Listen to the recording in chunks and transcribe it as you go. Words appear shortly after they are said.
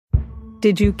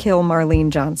Did you kill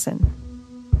Marlene Johnson?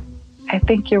 I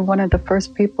think you're one of the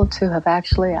first people to have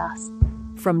actually asked.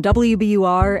 From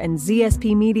WBUR and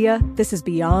ZSP Media, this is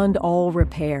Beyond All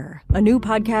Repair, a new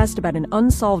podcast about an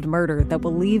unsolved murder that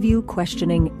will leave you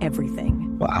questioning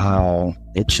everything. Wow,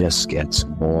 it just gets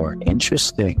more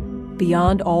interesting.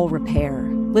 Beyond All Repair.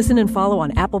 Listen and follow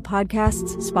on Apple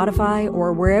Podcasts, Spotify,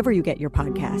 or wherever you get your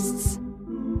podcasts.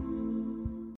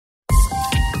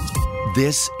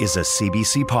 This is a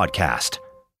CBC podcast.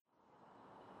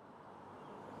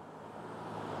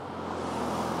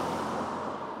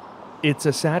 It's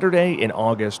a Saturday in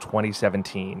August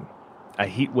 2017. A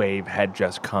heat wave had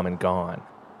just come and gone.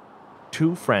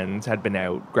 Two friends had been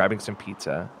out grabbing some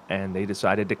pizza, and they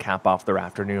decided to cap off their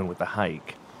afternoon with a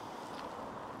hike.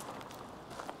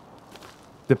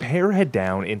 The pair head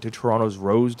down into Toronto's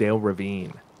Rosedale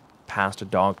Ravine, past a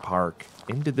dog park,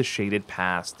 into the shaded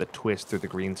paths that twist through the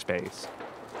green space.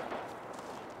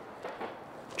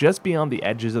 Just beyond the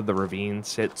edges of the ravine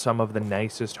sit some of the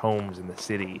nicest homes in the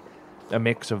city, a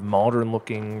mix of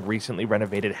modern-looking, recently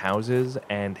renovated houses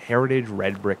and heritage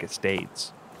red brick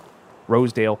estates.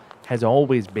 Rosedale has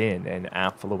always been an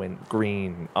affluent,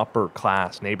 green,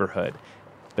 upper-class neighborhood,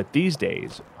 but these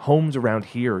days, homes around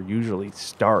here usually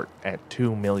start at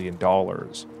 $2 million.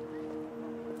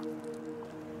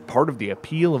 Part of the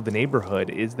appeal of the neighborhood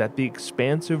is that the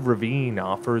expansive ravine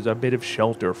offers a bit of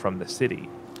shelter from the city.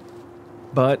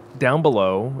 But down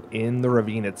below, in the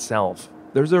ravine itself,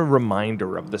 there's a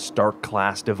reminder of the stark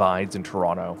class divides in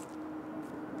Toronto.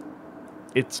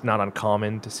 It's not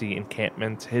uncommon to see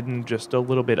encampments hidden just a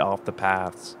little bit off the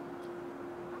paths.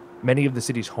 Many of the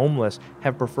city's homeless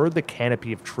have preferred the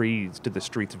canopy of trees to the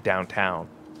streets of downtown.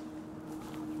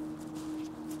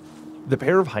 The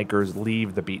pair of hikers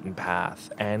leave the beaten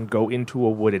path and go into a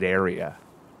wooded area.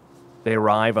 They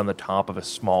arrive on the top of a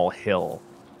small hill.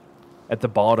 At the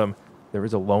bottom, there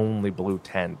is a lonely blue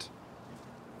tent.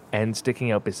 And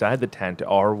sticking out beside the tent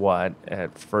are what,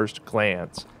 at first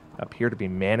glance, appear to be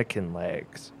mannequin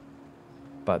legs.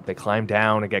 But they climb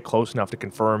down and get close enough to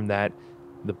confirm that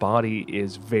the body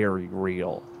is very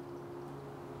real.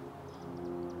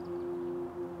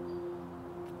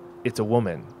 It's a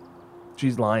woman.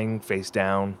 She's lying face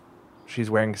down. She's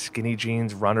wearing skinny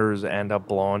jeans, runners, and a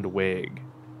blonde wig.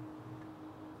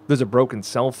 There's a broken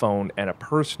cell phone and a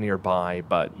purse nearby,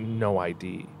 but no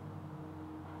ID.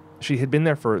 She had been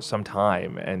there for some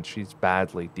time, and she's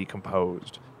badly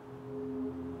decomposed.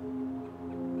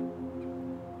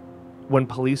 When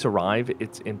police arrive,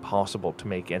 it's impossible to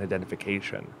make an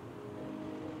identification.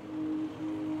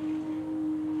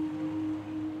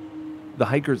 The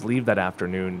hikers leave that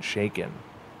afternoon shaken,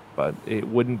 but it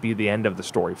wouldn't be the end of the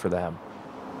story for them.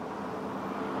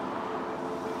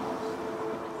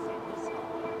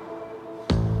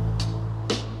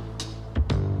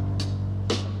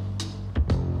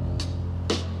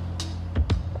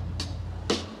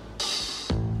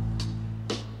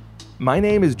 My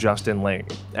name is Justin Ling,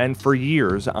 and for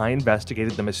years I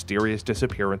investigated the mysterious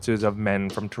disappearances of men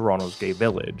from Toronto's gay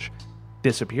village.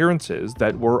 Disappearances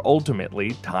that were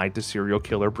ultimately tied to serial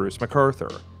killer Bruce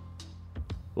McArthur.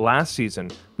 Last season,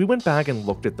 we went back and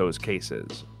looked at those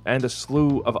cases, and a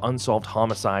slew of unsolved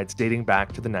homicides dating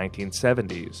back to the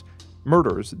 1970s,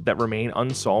 murders that remain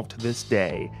unsolved to this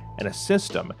day, and a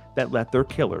system that let their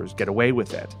killers get away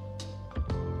with it.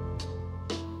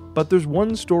 But there's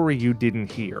one story you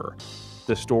didn't hear.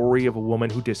 The story of a woman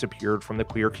who disappeared from the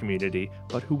queer community,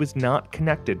 but who was not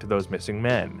connected to those missing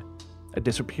men. A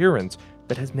disappearance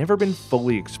that has never been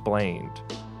fully explained.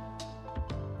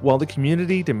 While the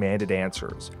community demanded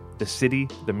answers, the city,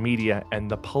 the media, and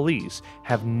the police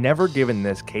have never given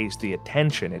this case the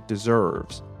attention it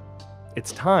deserves.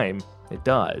 It's time it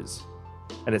does.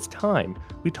 And it's time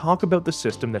we talk about the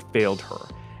system that failed her,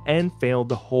 and failed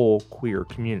the whole queer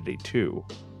community too.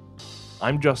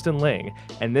 I'm Justin Ling,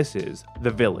 and this is The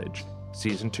Village,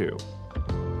 Season 2.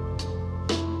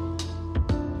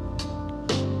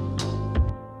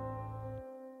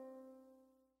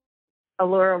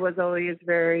 Alloura was always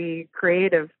very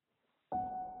creative,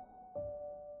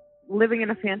 living in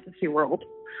a fantasy world,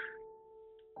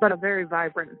 but a very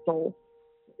vibrant soul.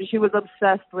 She was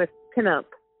obsessed with pinup,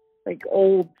 like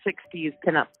old 60s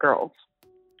pinup girls,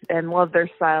 and loved their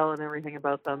style and everything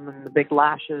about them, and the big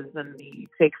lashes and the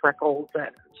fake freckles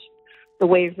and the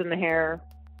waves in the hair.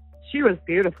 She was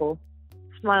beautiful.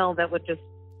 Smile that would just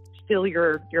steal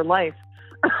your life.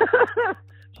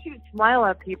 She'd smile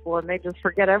at people and they just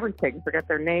forget everything, forget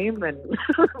their name and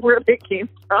where they came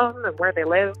from and where they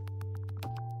live.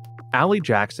 Allie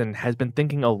Jackson has been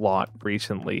thinking a lot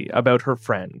recently about her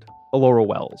friend, Alloura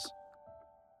Wells.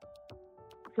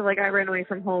 So I ran away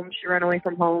from home, she ran away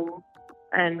from home.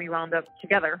 and we wound up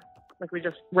together. Like, we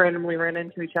just randomly ran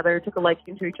into each other, took a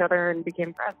liking to each other, and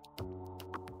became friends.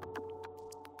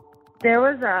 There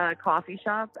was a coffee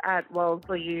shop at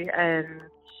Wellesley and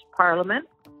Parliament.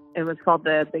 It was called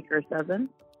the Baker's Dozen.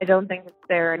 I don't think it's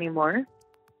there anymore.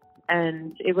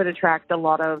 And it would attract a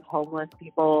lot of homeless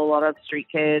people, a lot of street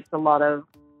kids, a lot of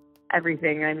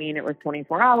everything. I mean, it was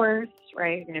 24 hours,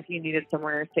 right? And if you needed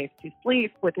somewhere safe to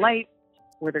sleep with lights,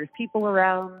 where there's people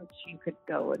around, you could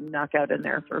go and knock out in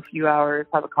there for a few hours,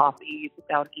 have a coffee, sit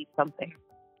down, eat something.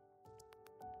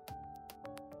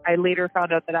 I later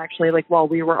found out that actually, like, while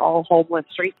we were all homeless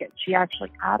street kids, she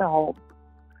actually had a home.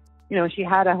 You know, she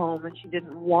had a home and she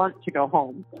didn't want to go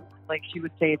home. Like, she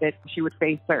would say that she would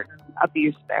face certain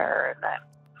abuse there and that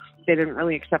they didn't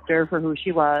really accept her for who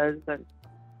she was. And,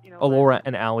 you know, Alloura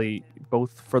and Allie,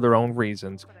 both for their own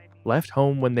reasons, left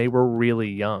home when they were really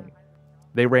young.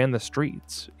 They ran the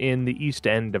streets in the east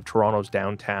end of Toronto's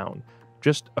downtown,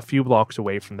 just a few blocks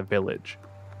away from the village.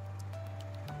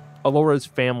 Alloura's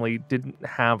family didn't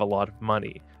have a lot of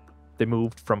money. They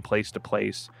moved from place to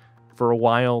place. For a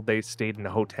while, they stayed in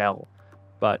a hotel.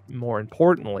 But more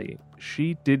importantly,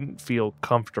 she didn't feel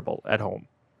comfortable at home.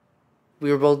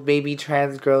 We were both baby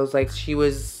trans girls. Like, she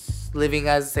was living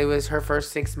as it was her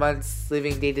first 6 months,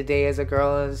 living day to day as a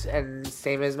girl, and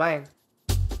same as mine.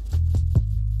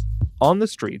 On the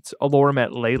streets, Alloura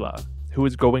met Layla, who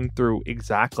was going through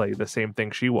exactly the same thing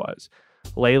she was.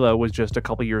 Layla was just a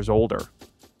couple years older.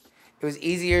 It was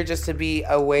easier just to be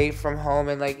away from home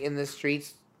and, like, in the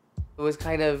streets. It was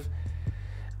kind of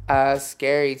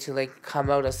scary to, like, come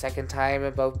out a second time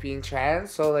about being trans.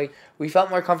 So, like, we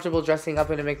felt more comfortable dressing up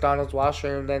in a McDonald's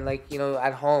washroom than, like, you know,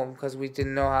 at home, because we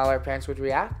didn't know how our parents would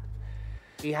react.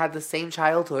 We had the same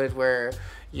childhood where,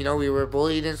 you know, we were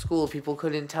bullied in school. People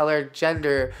couldn't tell our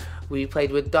gender. We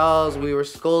played with dolls. We were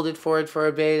scolded for it for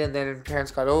a bit, and then parents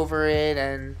got over it,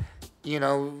 and, you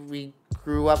know, we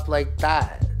grew up like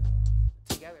that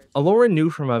together. Alloura knew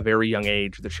from a very young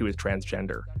age that she was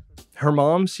transgender. Her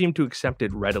mom seemed to accept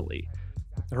it readily.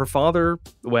 Her father,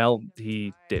 well,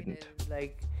 he didn't.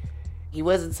 Like, he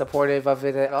wasn't supportive of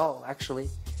it at all, actually.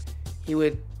 He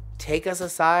would take us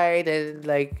aside and,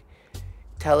 like,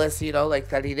 tell us, you know, like,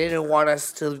 that he didn't want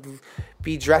us to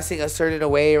be dressing a certain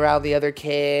way around the other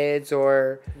kids,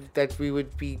 or that we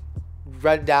would be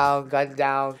run down, gunned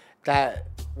down, that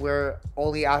we're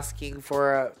only asking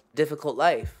for a difficult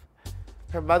life.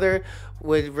 Her mother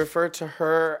would refer to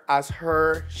her as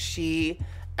her, she,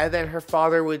 and then her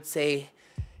father would say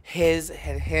his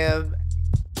and him.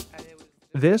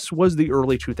 This was the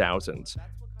early 2000s.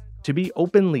 To be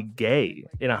openly gay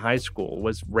in a high school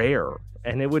was rare,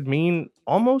 and it would mean,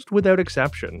 almost without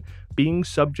exception, being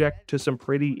subject to some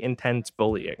pretty intense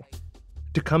bullying.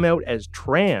 To come out as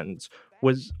trans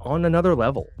was on another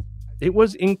level. It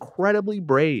was incredibly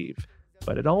brave,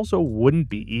 but it also wouldn't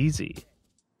be easy.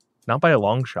 Not by a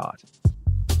long shot.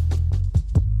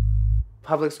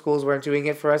 Public schools weren't doing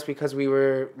it for us because we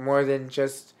were more than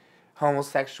just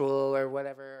homosexual or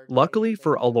whatever. Luckily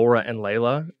for Alloura and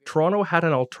Layla, Toronto had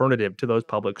an alternative to those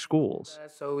public schools.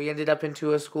 So we ended up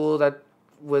into a school that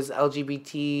was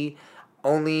LGBT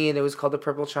only, and it was called the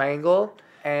Purple Triangle.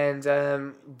 And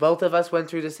both of us went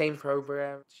through the same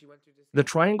program. The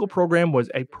Triangle program was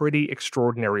a pretty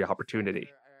extraordinary opportunity.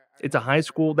 It's a high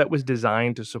school that was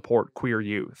designed to support queer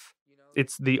youth.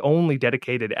 It's the only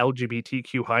dedicated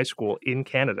LGBTQ high school in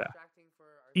Canada.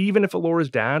 Even if Alloura's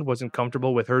dad wasn't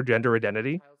comfortable with her gender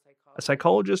identity, a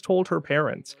psychologist told her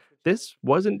parents this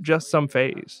wasn't just some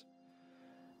phase.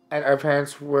 And our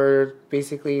parents were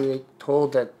basically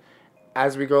told that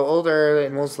as we grow older,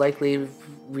 and most likely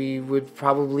we would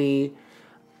probably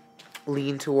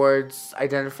lean towards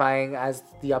identifying as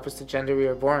the opposite gender we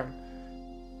were born.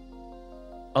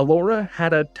 Alloura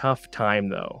had a tough time,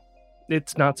 though.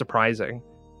 It's not surprising.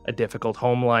 A difficult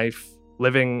home life,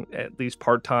 living at least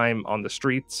part-time on the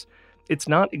streets. It's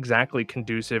not exactly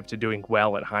conducive to doing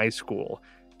well at high school,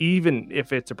 even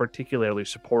if it's a particularly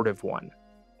supportive one.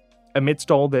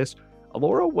 Amidst all this,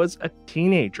 Alloura was a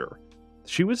teenager.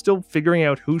 She was still figuring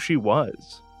out who she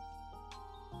was.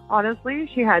 Honestly,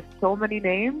 she had so many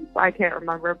names, I can't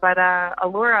remember, but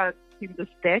Alloura seemed to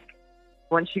stick.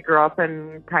 When she grew up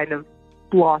and kind of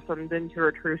blossomed into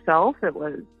her true self, it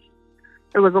was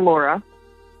Alloura.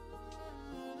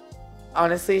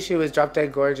 Honestly, she was drop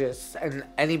dead gorgeous, and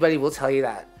anybody will tell you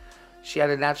that. She had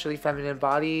a naturally feminine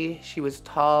body, she was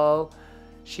tall,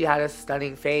 she had a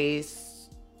stunning face,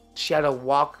 she had a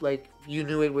walk like you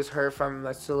knew it was her from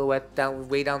a silhouette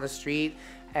way down the street,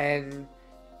 and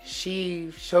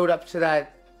she showed up to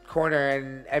that corner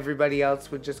and everybody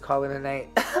else would just call it a night.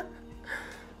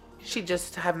 She'd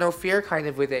just have no fear kind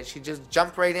of with it. She'd just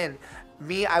jump right in.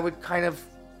 Me, I would kind of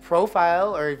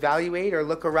profile or evaluate or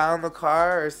look around the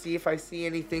car or see if I see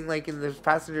anything like in the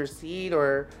passenger seat,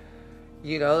 or,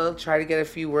 you know, try to get a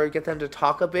few words, get them to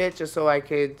talk a bit just so I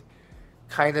could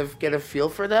kind of get a feel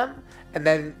for them. And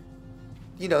then,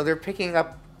 you know, they're picking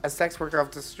up a sex worker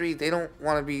off the street. They don't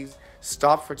want to be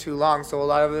stopped for too long. So a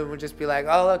lot of them would just be like,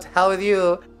 oh, to hell with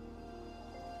you.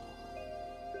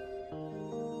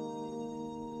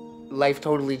 Life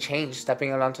totally changed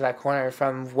stepping out onto that corner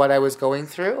from what I was going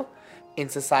through in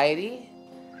society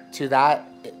to that.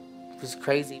 It was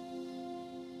crazy.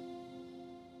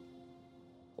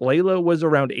 Layla was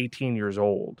around 18 years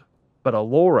old, but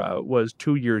Alloura was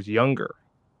 2 years younger.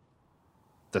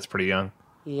 That's pretty young.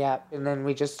 Yeah, and then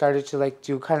we just started to like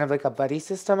do kind of like a buddy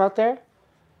system out there.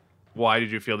 Why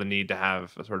did you feel the need to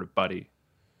have a sort of buddy?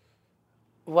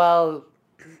 Well,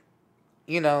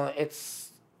 you know,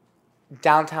 it's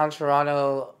downtown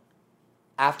Toronto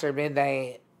after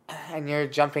midnight and you're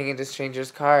jumping into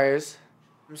strangers' cars.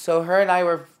 So her and I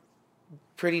were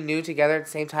pretty new together at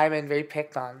the same time and very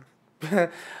picked on.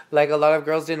 Like a lot of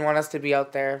girls didn't want us to be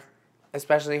out there,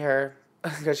 especially her,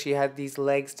 because she had these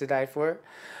legs to die for.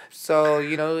 So,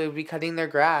 you know, it would be cutting their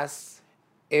grass.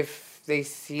 If they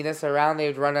seen us around, they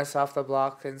would run us off the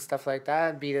block and stuff like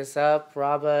that, beat us up,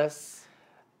 rob us.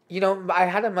 You know, I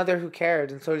had a mother who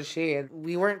cared, and so did she. And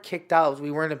we weren't kicked out.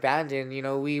 We weren't abandoned. You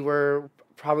know, we were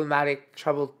problematic,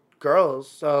 troubled girls.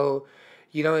 So,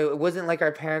 you know, it wasn't like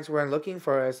our parents weren't looking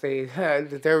for us.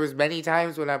 There was many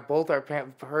times when both our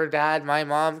parents, her dad, my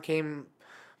mom, came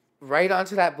right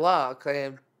onto that block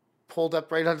and pulled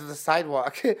up right onto the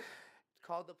sidewalk.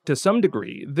 To some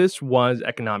degree, this was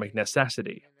economic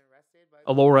necessity.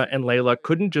 Alloura and Layla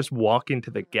couldn't just walk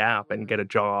into the Gap and get a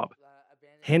job.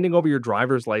 Handing over your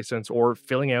driver's license or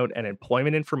filling out an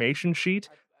employment information sheet,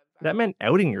 that meant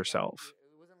outing yourself.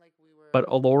 But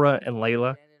Alloura and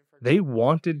Layla, they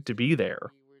wanted to be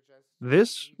there.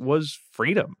 This was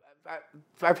freedom.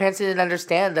 Our parents didn't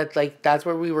understand that, like, that's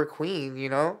where we were queen, you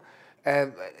know?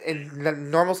 In the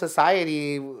normal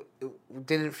society,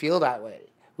 didn't feel that way.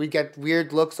 We'd get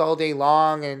weird looks all day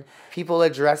long and people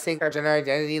addressing our gender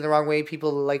identity the wrong way,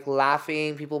 people like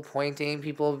laughing, people pointing,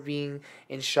 people being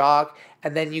in shock.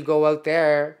 And then you go out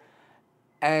there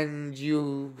and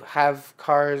you have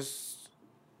cars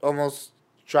almost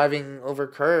driving over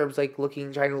curbs, like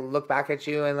trying to look back at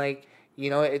you, and like,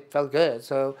 you know, it felt good.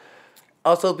 So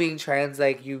also being trans,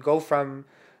 like you go from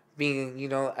being, you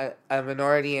know, a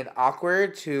minority and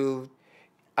awkward to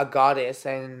a goddess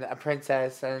and a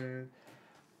princess and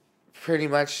pretty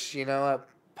much, you know, a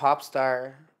pop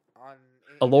star.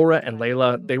 Alloura and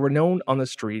Layla, they were known on the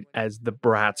street as the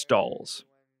Bratz dolls.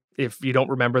 If you don't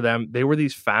remember them, they were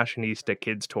these fashionista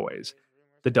kids' toys.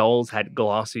 The dolls had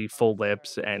glossy full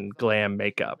lips and glam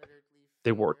makeup.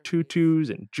 They wore tutus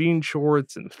and jean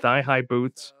shorts and thigh-high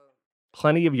boots.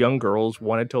 Plenty of young girls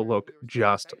wanted to look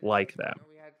just like them.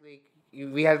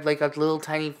 We had like a little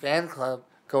tiny fan club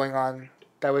going on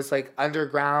that was like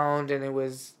underground, and it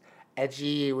was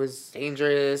edgy, it was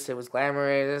dangerous, it was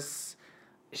glamorous.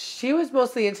 She was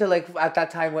mostly into, like, at that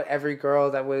time, what every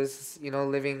girl that was, you know,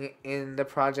 living in the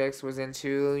projects was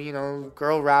into, you know,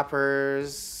 girl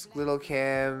rappers, Little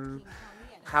Kim,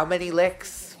 How Many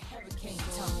Licks.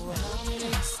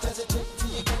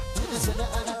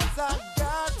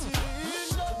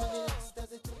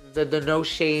 The no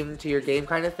shame to your game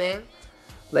kind of thing.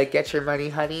 Like, get your money,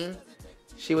 honey.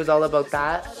 She was all about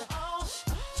that.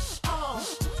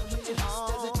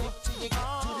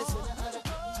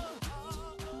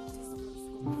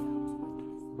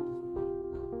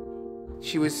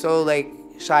 She was so, like,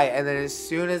 shy. And then as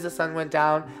soon as the sun went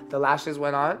down, the lashes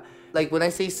went on. Like, when I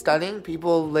say stunning,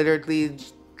 people literally,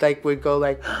 like, would go,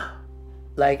 like,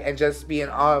 like, and just be in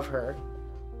awe of her.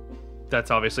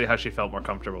 That's obviously how she felt more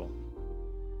comfortable.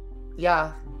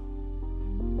 Yeah.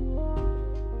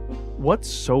 What's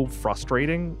so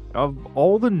frustrating? Of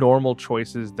all the normal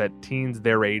choices that teens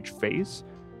their age face,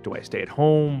 do I stay at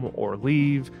home or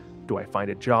leave? Do I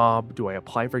find a job? Do I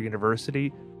apply for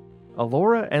university?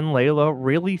 Alloura and Layla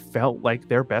really felt like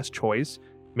their best choice,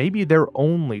 maybe their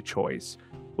only choice,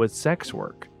 was sex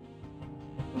work.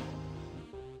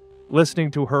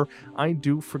 Listening to her, I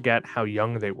do forget how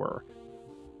young they were.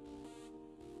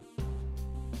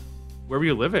 Where were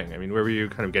you living? I mean, where were you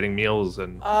kind of getting meals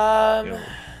and... you know?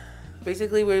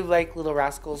 Basically, we were like little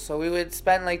rascals, so we would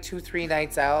spend like 2-3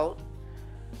 nights out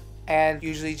and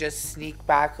usually just sneak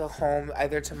back home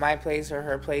either to my place or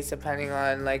her place, depending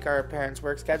on like our parents'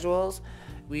 work schedules.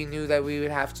 We knew that we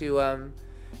would have to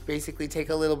basically take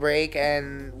a little break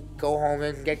and go home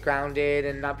and get grounded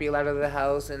and not be allowed out of the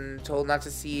house and told not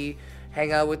to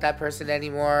hang out with that person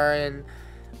anymore and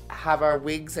have our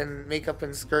wigs and makeup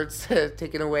and skirts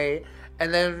taken away.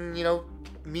 And then,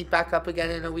 meet back up again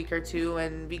in a week or two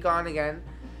and be gone again.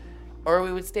 Or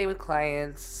we would stay with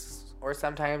clients or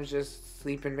sometimes just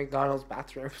sleep in McDonald's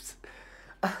bathrooms.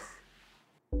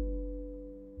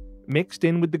 Mixed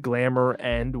in with the glamour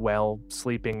and, well,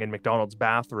 sleeping in McDonald's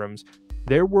bathrooms,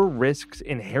 there were risks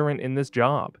inherent in this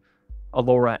job.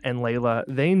 Alloura and Layla,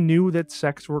 they knew that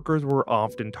sex workers were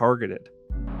often targeted.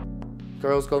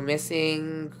 Girls go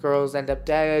missing, girls end up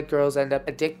dead, girls end up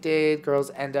addicted,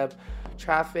 girls end up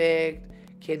trafficked,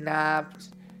 kidnapped,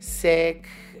 sick.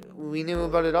 We knew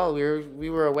about it all. We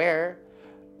were aware,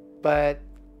 but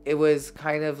it was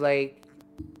kind of like,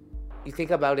 you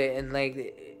think about it and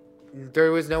like,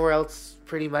 there was nowhere else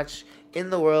pretty much in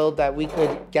the world that we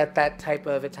could get that type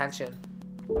of attention.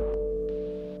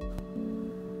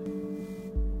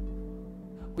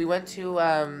 We went to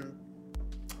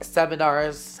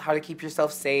seminars, how to keep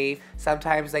yourself safe.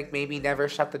 Sometimes like maybe never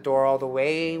shut the door all the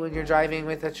way when you're driving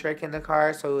with a trick in the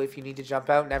car. So if you need to jump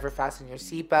out, never fasten your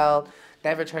seatbelt,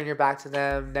 never turn your back to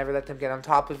them, never let them get on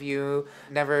top of you,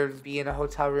 never be in a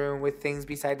hotel room with things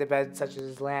beside the bed such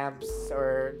as lamps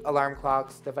or alarm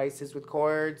clocks, devices with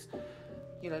cords,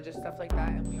 just stuff like that.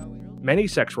 And many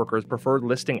sex workers preferred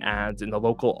listing ads in the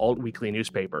local alt-weekly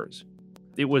newspapers.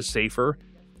 It was safer.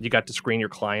 You got to screen your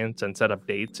clients and set up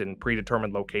dates in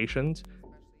predetermined locations.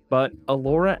 But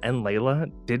Alloura and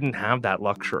Layla didn't have that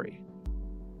luxury.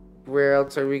 Where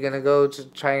else are we going to go to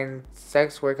try and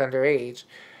sex work underage?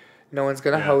 No one's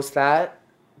going to host that.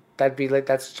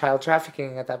 That's child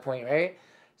trafficking at that point, right?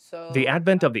 So the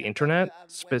advent of the internet,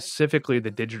 specifically the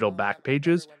digital back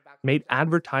pages, made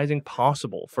advertising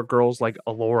possible for girls like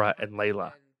Alloura and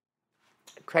Layla.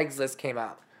 Craigslist came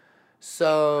out.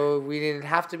 So we didn't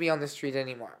have to be on the street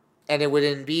anymore. And it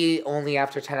wouldn't be only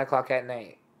after 10 o'clock at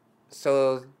night.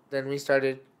 So then we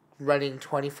started running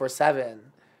 24/7.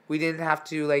 We didn't have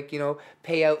to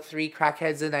pay out 3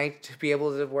 crackheads a night to be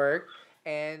able to work.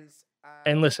 And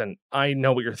listen, I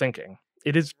know what you're thinking.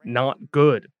 It is not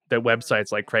good that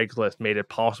websites like Craigslist made it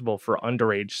possible for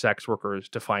underage sex workers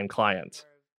to find clients.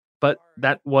 But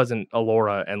that wasn't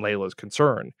Alloura and Layla's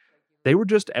concern. They were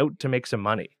just out to make some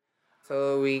money.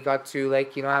 So we got to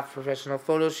have professional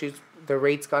photo shoots. The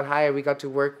rates got higher. We got to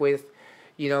work with,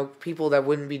 people that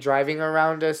wouldn't be driving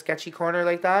around a sketchy corner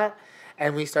like that.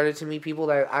 And we started to meet people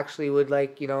that actually would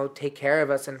take care of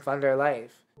us and fund our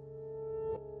life.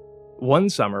 One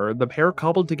summer, the pair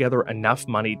cobbled together enough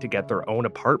money to get their own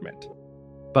apartment.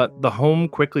 But the home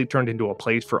quickly turned into a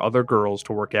place for other girls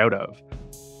to work out of.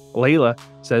 Layla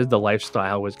says the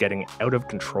lifestyle was getting out of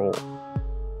control.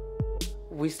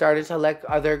 We started to let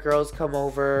other girls come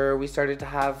over. We started to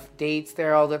have dates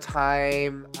there all the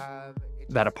time.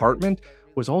 That apartment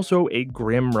was also a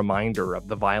grim reminder of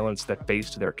the violence that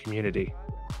faced their community.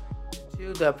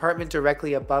 The apartment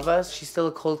directly above us, she's still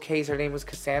a cold case. Her name was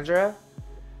Cassandra,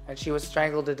 and she was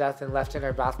strangled to death and left in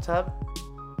her bathtub.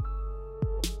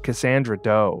 Cassandra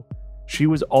Doe. She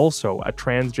was also a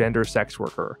transgender sex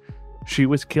worker. She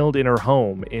was killed in her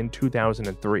home in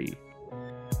 2003.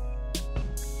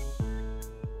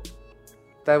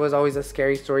 That was always a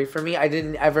scary story for me. I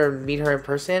didn't ever meet her in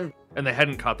person. And they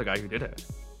hadn't caught the guy who did it.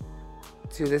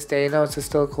 To this day, no, it's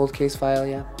still a cold case file,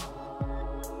 yeah.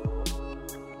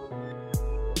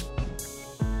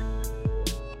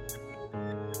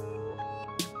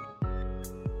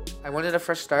 I wanted a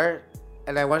fresh start,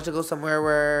 and I wanted to go somewhere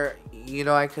where,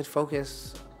 I could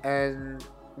focus and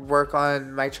work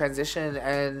on my transition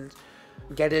and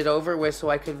get it over with so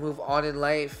I could move on in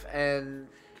life. And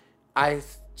I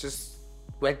just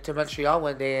went to Montreal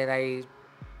one day and I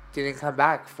didn't come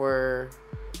back for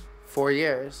 4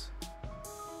 years.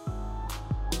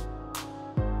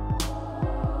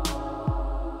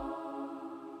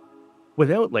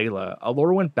 Without Layla,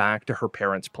 Alloura went back to her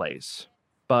parents' place.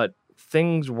 But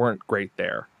things weren't great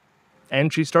there.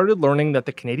 And she started learning that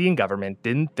the Canadian government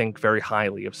didn't think very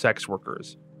highly of sex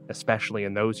workers, especially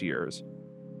in those years.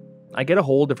 I get a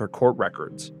hold of her court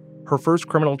records. Her first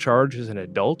criminal charge as an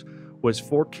adult was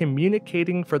for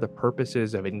communicating for the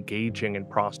purposes of engaging in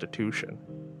prostitution.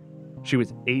 She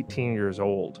was 18 years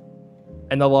old,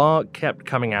 and the law kept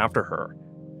coming after her.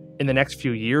 In the next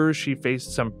few years, she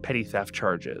faced some petty theft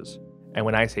charges. And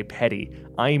when I say petty,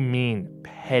 I mean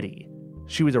petty.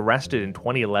 She was arrested in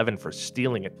 2011 for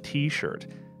stealing a t-shirt,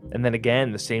 and then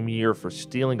again the same year for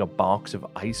stealing a box of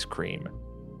ice cream.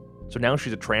 So now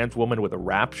she's a trans woman with a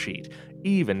rap sheet,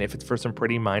 even if it's for some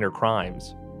pretty minor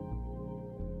crimes.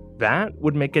 That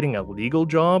would make getting a legal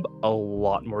job a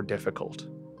lot more difficult.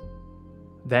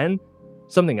 Then,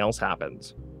 something else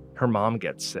happens. Her mom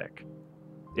gets sick.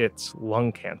 It's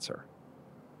lung cancer.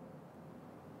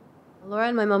 Laura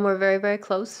and my mom were very, very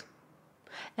close.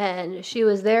 And she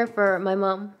was there for my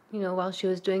mom, while she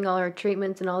was doing all her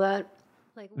treatments and all that.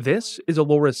 This is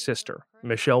Alloura's sister,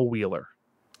 Michelle Wheeler.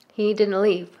 He didn't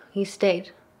leave. He stayed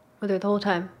with her the whole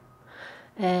time.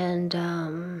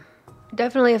 And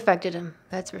definitely affected him,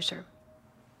 that's for sure.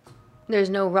 There's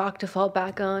no rock to fall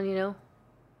back on,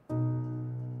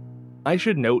 I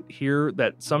should note here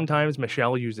that sometimes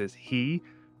Michelle uses he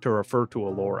to refer to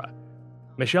Alloura.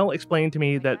 Michelle explained to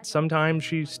me that sometimes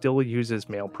she still uses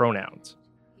male pronouns.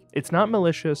 It's not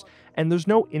malicious, and there's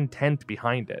no intent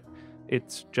behind it.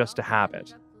 It's just a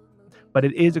habit. But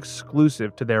it is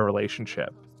exclusive to their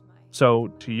relationship. So,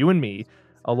 to you and me,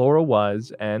 Alloura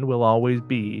was and will always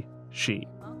be she.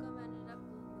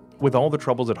 With all the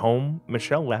troubles at home,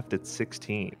 Michelle left at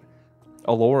 16.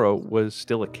 Alloura was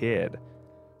still a kid.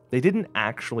 They didn't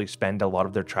actually spend a lot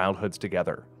of their childhoods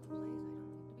together.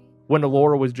 When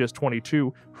Alloura was just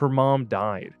 22, her mom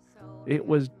died. It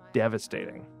was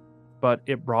devastating, but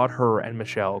it brought her and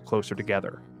Michelle closer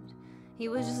together. He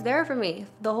was just there for me.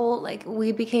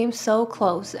 We became so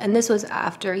close. And this was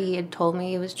after he had told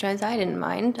me he was trans. I didn't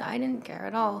mind. I didn't care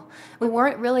at all. We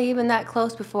weren't really even that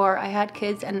close before I had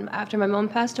kids. And after my mom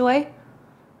passed away,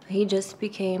 he just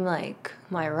became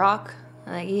my rock.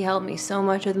 He helped me so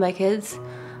much with my kids.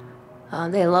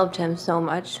 They loved him so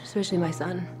much, especially my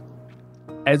son.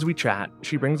 As we chat,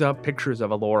 she brings up pictures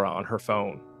of Alloura on her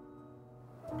phone.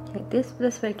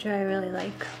 This picture I really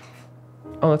like.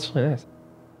 Oh, that's really nice.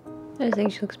 I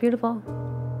think she looks beautiful.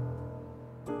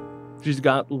 She's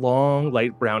got long,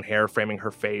 light brown hair framing her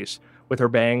face, with her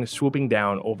bangs swooping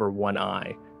down over one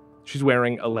eye. She's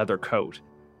wearing a leather coat.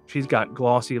 She's got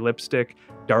glossy lipstick,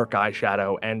 dark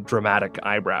eyeshadow, and dramatic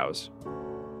eyebrows.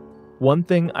 One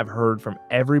thing I've heard from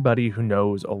everybody who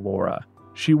knows Alloura,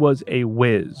 she was a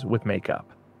whiz with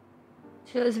makeup.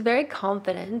 She was very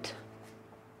confident.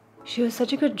 She was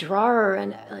such a good drawer,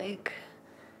 and I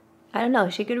don't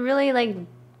know, she could really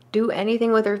do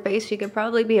anything with her face. She could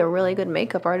probably be a really good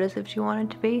makeup artist if she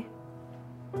wanted to be.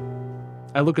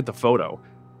 I look at the photo,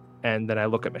 and then I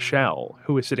look at Michelle,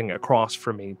 who is sitting across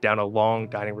from me down a long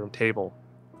dining room table.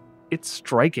 It's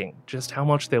striking just how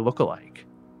much they look alike.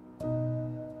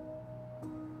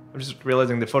 I'm just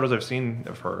realizing the photos I've seen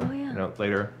of her,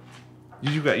 later.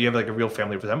 You have a real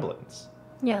family resemblance.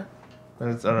 Yeah. I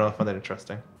don't know, I find that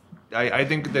interesting. I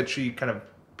think that she kind of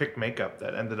picked makeup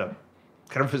that ended up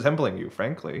kind of resembling you,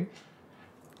 frankly.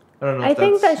 I don't know. I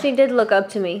think that she did look up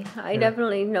to me. I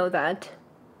definitely know that.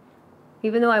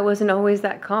 Even though I wasn't always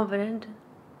that confident.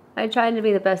 I tried to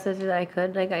be the best sister that I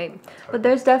could. But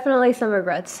there's definitely some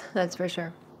regrets, that's for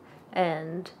sure.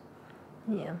 And,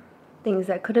 things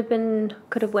that could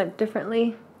have went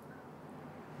differently.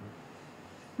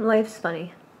 Life's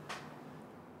funny.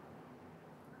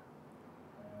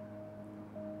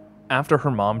 After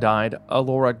her mom died,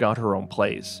 Alloura got her own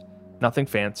place. Nothing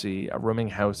fancy, a rooming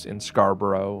house in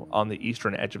Scarborough, on the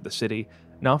eastern edge of the city,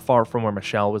 not far from where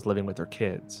Michelle was living with her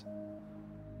kids.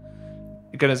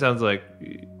 It kind of sounds like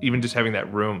even just having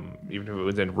that room, even if it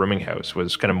was in a rooming house,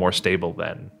 was kind of more stable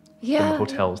than the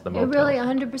hotels, the motels. It really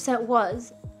 100%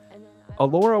 was.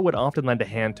 Alloura would often lend a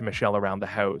hand to Michelle around the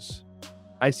house.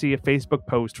 I see a Facebook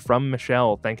post from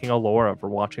Michelle thanking Alloura for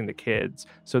watching the kids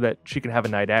so that she can have a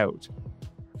night out.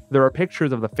 There are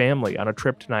pictures of the family on a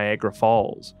trip to Niagara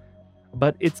Falls.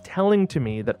 But it's telling to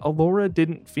me that Alloura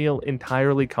didn't feel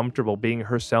entirely comfortable being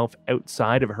herself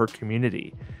outside of her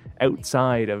community,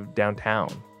 outside of downtown.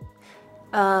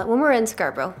 When we're in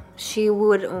Scarborough, she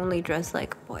would only dress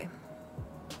like a boy.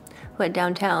 But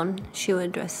downtown, she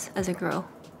would dress as a girl.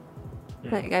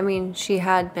 She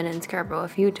had been in Scarborough a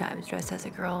few times dressed as a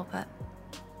girl, but...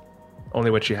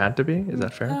 Only when she had to be? Is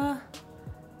that fair?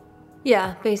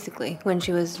 Yeah, basically, when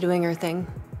she was doing her thing.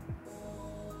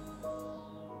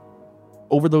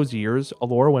 Over those years,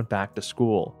 Alloura went back to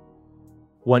school.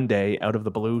 One day, out of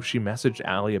the blue, she messaged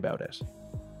Allie about it.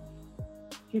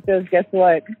 She says, guess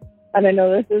what? And I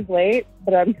know this is late,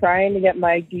 but I'm trying to get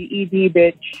my GED,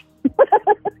 bitch.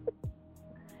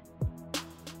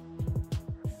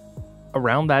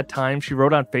 Around that time, she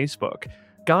wrote on Facebook,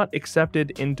 got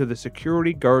accepted into the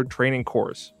security guard training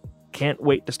course. Can't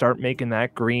wait to start making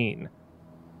that green.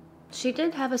 She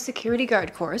did have a security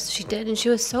guard course. She did, and she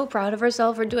was so proud of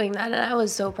herself for doing that, and I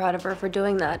was so proud of her for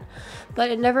doing that.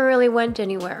 But it never really went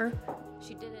anywhere.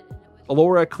 She did it.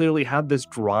 Alloura clearly had this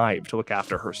drive to look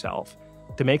after herself,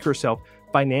 to make herself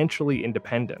financially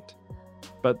independent.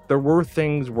 But there were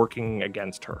things working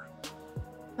against her.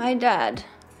 My dad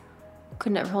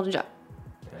could never hold a job.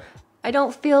 I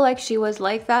don't feel like she was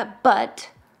like that, but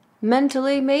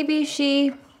mentally, maybe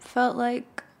she felt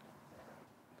like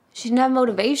she didn't have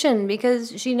motivation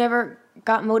because she never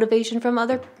got motivation from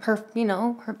her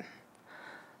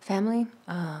family.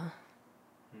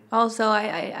 Also,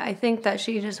 I think that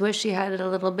she just wished she had it a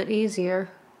little bit easier.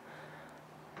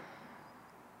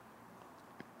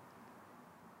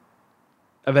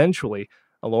 Eventually,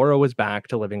 Alloura was back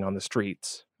to living on the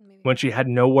streets. When she had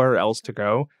nowhere else to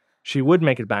go, she would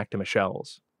make it back to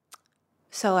Michelle's.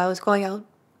 So I was going out.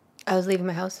 I was leaving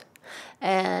my house,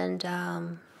 and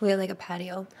we had like a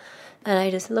patio. And I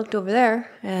just looked over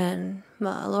there, and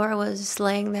Alloura was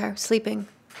laying there sleeping.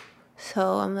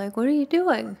 So I'm like, what are you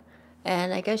doing?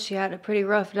 And I guess she had a pretty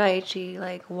rough night. She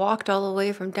like walked all the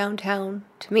way from downtown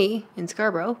to me in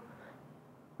Scarborough.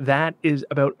 That is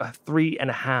about a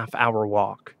 3.5-hour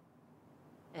walk.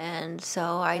 And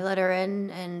so I let her in,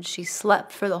 and she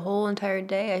slept for the whole entire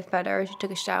day. I fed her. She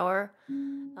took a shower.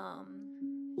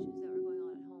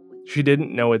 She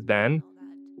didn't know it then,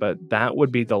 but that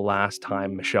would be the last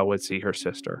time Michelle would see her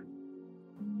sister.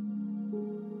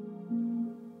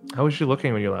 How was she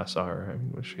looking when you last saw her? I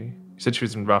mean, was she? You said she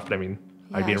was in rough, but I mean,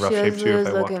 I'd be in rough shape too if I walked.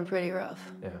 She was looking pretty rough.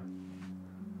 Yeah.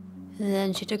 And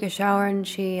then she took a shower and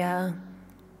she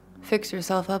fixed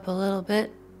herself up a little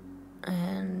bit,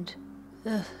 and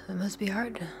it must be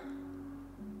hard.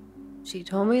 She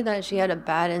told me that she had a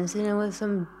bad incident with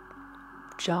some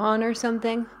John or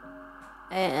something,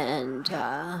 and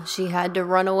she had to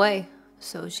run away.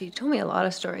 So she told me a lot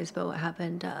of stories about what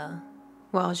happened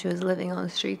while she was living on the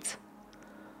streets.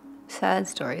 Sad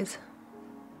stories.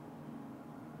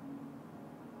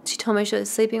 She told me she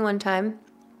was sleeping one time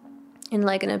in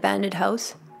like an abandoned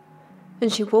house,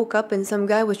 and she woke up and some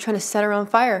guy was trying to set her on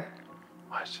fire.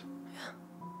 What?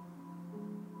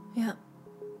 Yeah.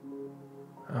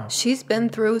 Oh. She's been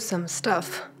through some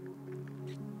stuff.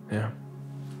 Yeah.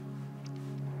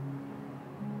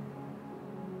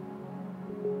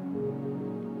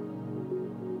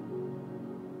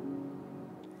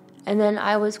 And then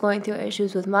I was going through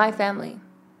issues with my family,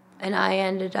 and I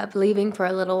ended up leaving for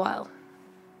a little while.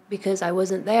 Because I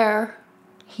wasn't there,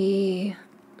 he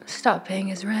stopped paying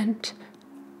his rent,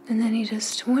 and then he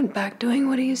just went back doing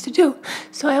what he used to do.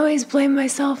 So I always blame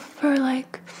myself for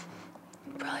like,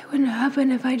 probably wouldn't have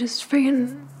happened if I just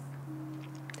friggin'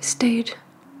 stayed.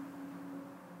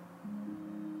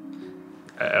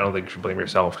 I don't think you should blame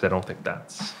yourself, because I don't think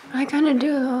that's... I kind of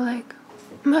do though, like,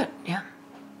 but yeah.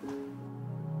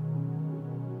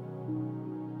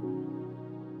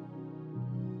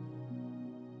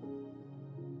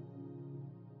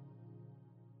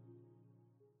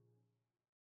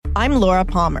 I'm Laura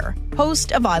Palmer,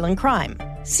 host of Island Crime.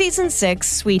 Season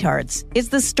 6, Sweethearts, is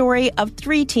the story of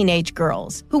 3 teenage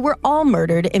girls who were all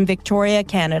murdered in Victoria,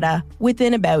 Canada,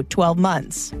 within about 12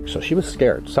 months. So she was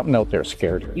scared. Something out there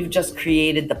scared her. You've just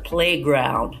created the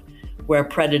playground where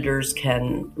predators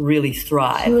can really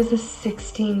thrive. She was a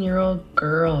 16-year-old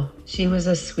girl. She was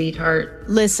a sweetheart.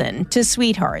 Listen to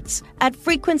Sweethearts at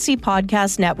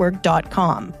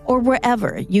frequencypodcastnetwork.com or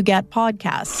wherever you get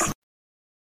podcasts.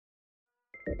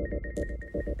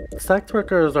 Sex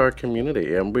workers are a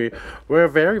community, and we're a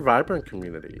very vibrant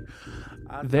community.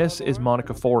 This is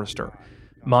Monica Forrester.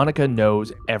 Monica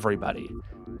knows everybody.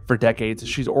 For decades,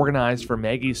 she's organized for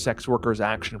Maggie's Sex Workers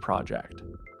Action Project.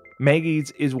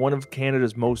 Maggie's is one of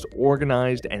Canada's most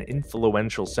organized and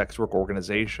influential sex work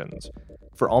organizations.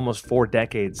 For almost 4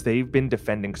 decades, they've been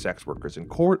defending sex workers in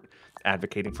court,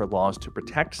 advocating for laws to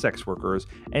protect sex workers,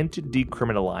 and to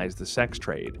decriminalize the sex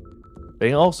trade.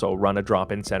 They also run a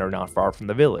drop-in center not far from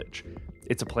the village.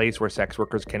 It's a place where sex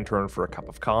workers can turn for a cup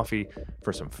of coffee,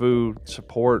 for some food,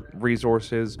 support,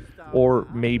 resources, or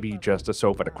maybe just a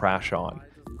sofa to crash on.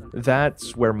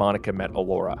 That's where Monica met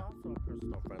Alloura.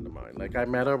 Like, I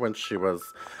met her when she was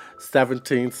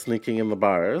 17, sneaking in the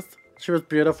bars. She was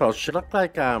beautiful. She looked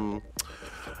like,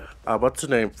 what's her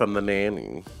name from The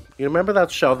Nanny? You remember that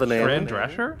show, The Nanny? Fran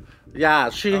Drescher? Yeah,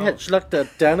 she looked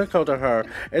identical to her,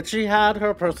 and she had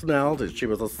her personality. She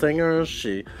was a singer.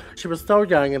 She was so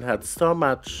young and had so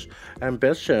much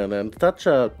ambition and such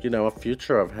a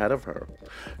future ahead of her.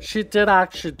 She did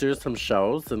actually do some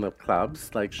shows in the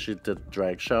clubs, like she did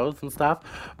drag shows and stuff,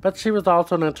 but she was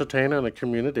also an entertainer in the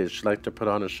community. She liked to put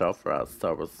on a show for us,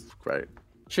 so it was great.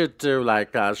 She'd do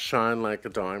like Shine Like a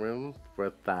Diamond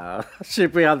with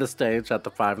she'd be on the stage at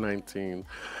the 519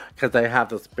 because they have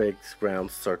this big round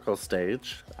circle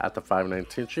stage at the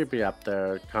 519. She'd be up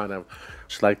there kind of,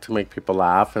 she liked to make people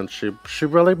laugh, and she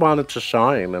really wanted to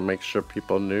shine and make sure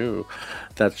people knew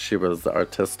that she was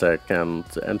artistic and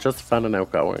just fun and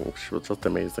outgoing. She was just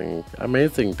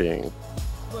amazing being.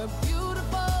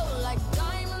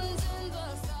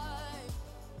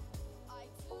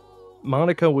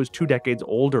 Monica was 2 decades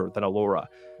older than Alloura,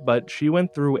 but she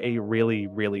went through a really,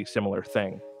 really similar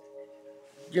thing.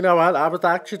 You know what? I was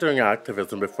actually doing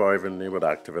activism before I even knew what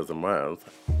activism was.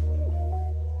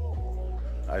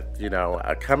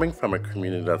 Coming from a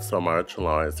community that's so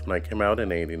marginalized, when I came out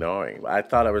in '89, I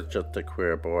thought I was just a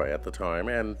queer boy at the time.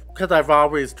 And because I've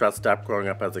always dressed up growing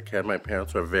up as a kid, my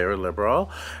parents were very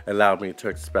liberal, allowed me to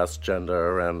express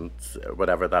gender and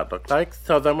whatever that looked like.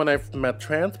 So then when I met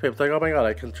trans people, it's like, oh my God,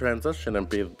 I can transition and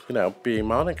be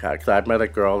Monica. Because I met a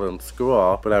girl in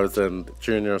school when I was in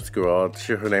junior school.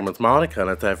 Her name was Monica. And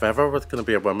I said, if I ever was going to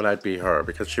be a woman, I'd be her,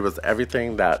 because she was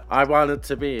everything that I wanted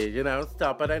to be,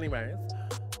 But anyways.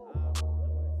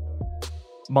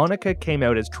 Monica came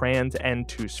out as trans and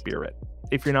Two-Spirit.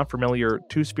 If you're not familiar,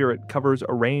 Two-Spirit covers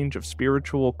a range of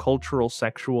spiritual, cultural,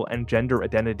 sexual, and gender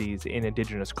identities in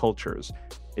Indigenous cultures.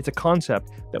 It's a concept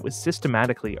that was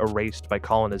systematically erased by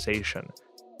colonization.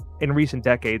 In recent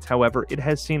decades, however, it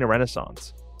has seen a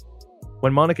renaissance.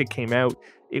 When Monica came out,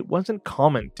 it wasn't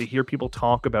common to hear people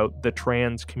talk about the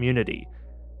trans community.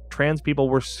 Trans people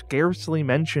were scarcely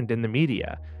mentioned in the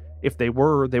media. If they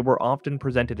were often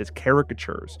presented as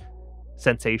caricatures,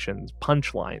 sensations,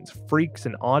 punchlines, freaks,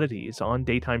 and oddities on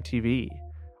daytime TV,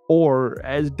 or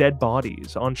as dead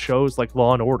bodies on shows like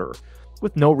Law & Order,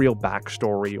 with no real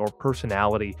backstory or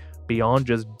personality beyond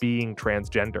just being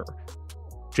transgender.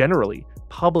 Generally,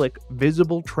 public,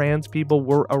 visible trans people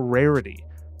were a rarity.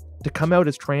 To come out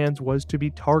as trans was to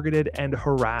be targeted and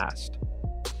harassed.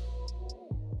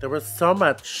 There was so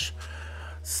much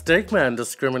stigma and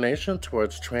discrimination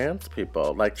towards trans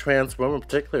people, like trans women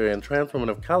particularly, and trans women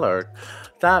of color,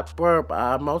 that were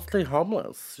mostly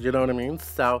homeless, you know what I mean?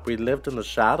 So we lived in the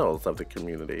shadows of the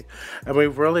community, and we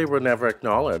really were never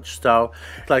acknowledged. So,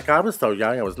 I was so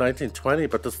young, I was 19, 20,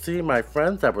 but to see my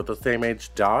friends that were the same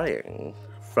age dying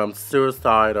from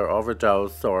suicide or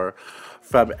overdose or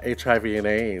from HIV and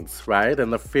AIDS, right?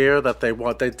 And the fear that they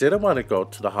didn't want to go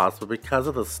to the hospital because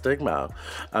of the stigma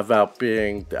about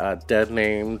being dead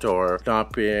named or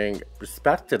not being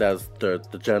respected as the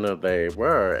gender they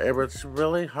were. It was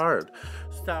really hard.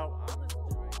 So,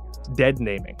 dead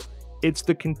naming. It's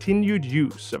the continued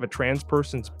use of a trans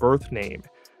person's birth name,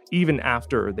 even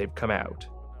after they've come out.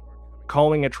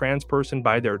 Calling a trans person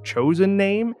by their chosen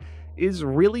name is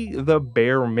really the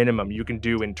bare minimum you can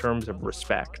do in terms of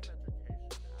respect.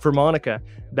 For Monica,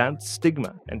 that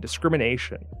stigma and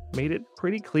discrimination made it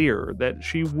pretty clear that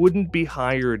she wouldn't be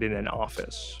hired in an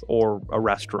office or a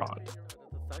restaurant.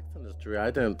 Sex industry, I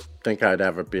didn't think I'd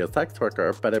ever be a sex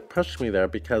worker, but it pushed me there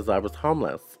because I was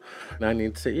homeless and I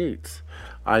needed to eat.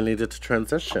 I needed to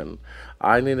transition.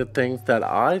 I needed things that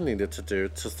I needed to do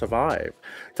to survive.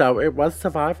 So it was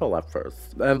survival at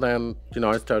first. And then,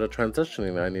 I started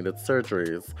transitioning. I needed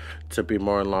surgeries to be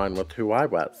more in line with who I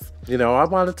was. I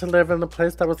wanted to live in a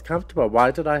place that was comfortable. Why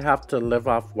did I have to live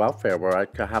off welfare where I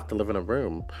could have to live in a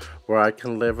room, where I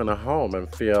can live in a home and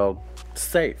feel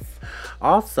safe?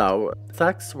 Also,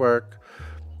 sex work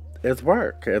is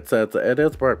work. It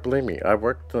is work. Believe me,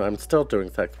 I'm still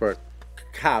doing sex work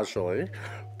casually,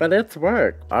 but it's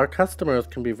work. Our customers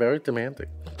can be very demanding.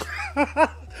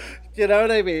 You know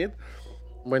what I mean?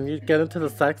 When you get into the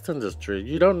sex industry,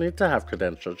 you don't need to have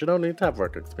credentials. You don't need to have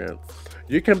work experience.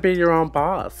 You can be your own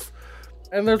boss.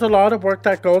 And there's a lot of work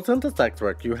that goes into sex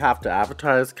work. You have to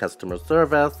advertise, customer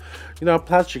service,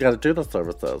 plus you got to do the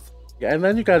services. And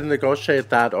then you got to negotiate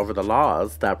that over the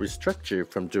laws that restrict you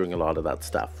from doing a lot of that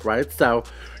stuff, right? So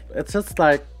it's just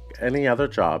like any other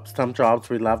job. Some jobs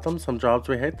we love them, some jobs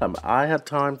we hate them. I had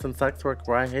times in sex work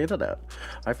where I hated it.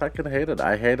 I fucking hated it.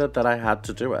 I hated that I had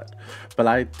to do it, but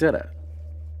I did it.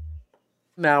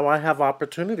 Now I have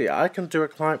opportunity. I can do a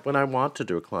client when I want to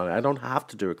do a client. I don't have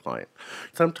to do a client.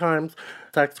 Sometimes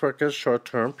sex work is short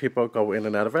term. People go in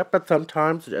and out of it, but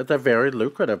sometimes it's a very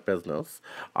lucrative business.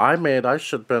 I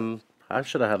should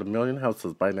have had 1 million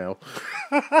houses by now.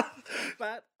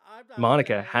 But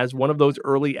Monica has one of those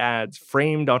early ads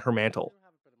framed on her mantle.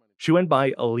 She went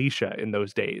by Alicia in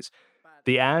those days.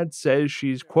 The ad says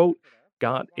she's, quote,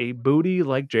 got a booty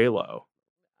like J-Lo.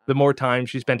 The more time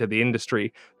she spent in the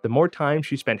industry, the more time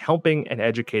she spent helping and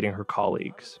educating her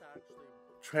colleagues.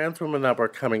 trans women that were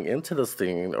coming into the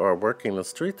scene or working the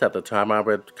streets at the time, I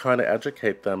would kind of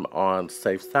educate them on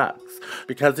safe sex.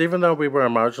 Because even though we were a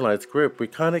marginalized group, we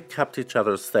kind of kept each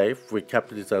other safe, we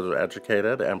kept each other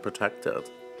educated and protected.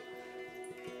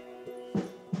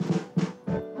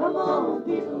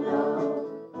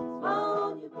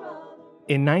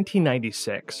 In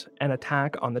 1996, an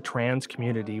attack on the trans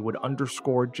community would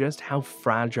underscore just how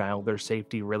fragile their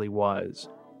safety really was.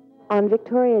 On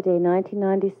Victoria Day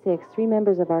 1996, 3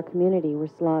 members of our community were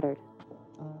slaughtered.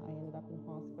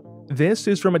 This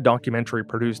is from a documentary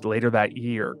produced later that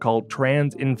year called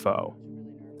Trans Info.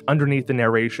 Underneath the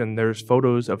narration, there's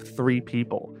photos of 3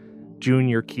 people: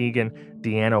 Junior Keegan,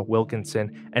 Deanna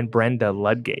Wilkinson, and Brenda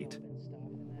Ludgate.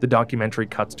 The documentary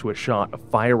cuts to a shot of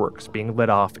fireworks being lit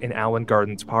off in Allen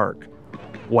Gardens Park.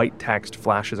 White text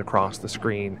flashes across the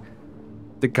screen.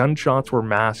 The gunshots were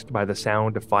masked by the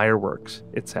sound of fireworks,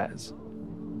 it says.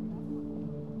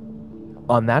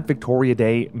 On that Victoria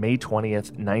Day, May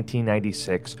 20th,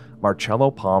 1996,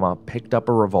 Marcello Palma picked up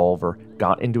a revolver,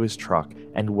 got into his truck,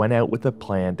 and went out with a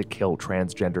plan to kill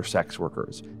transgender sex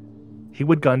workers. He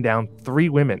would gun down 3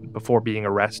 women before being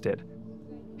arrested.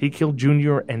 He killed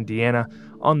Junior and Deanna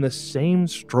on the same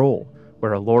stroll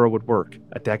where Alloura would work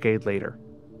a decade later.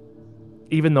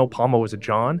 Even though Palma was a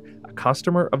John, a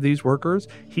customer of these workers,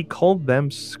 he called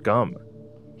them scum.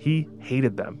 He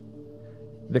hated them.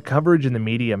 The coverage in the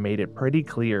media made it pretty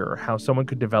clear how someone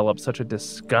could develop such a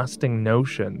disgusting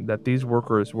notion that these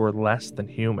workers were less than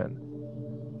human.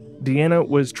 Deanna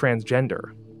was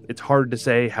transgender. It's hard to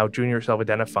say how Junior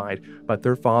self-identified, but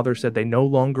their father said they no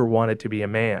longer wanted to be a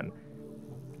man.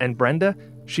 And Brenda,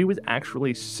 she was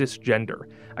actually cisgender,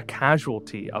 a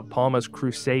casualty of Palma's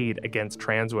crusade against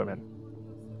trans women.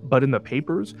 But in the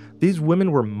papers, these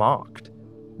women were mocked.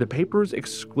 The papers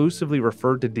exclusively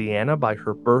referred to Deanna by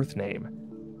her birth name.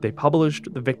 They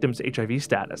published the victim's HIV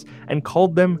status and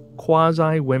called them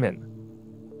quasi-women.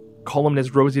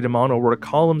 Columnist Rosie DiMano wrote a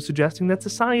column suggesting that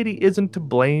society isn't to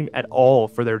blame at all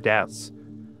for their deaths.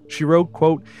 She wrote,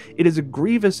 quote, "It is a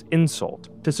grievous insult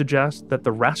to suggest that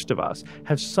the rest of us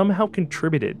have somehow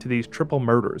contributed to these triple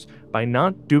murders by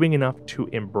not doing enough to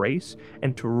embrace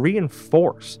and to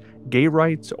reinforce gay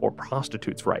rights or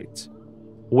prostitutes' rights.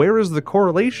 Where is the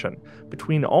correlation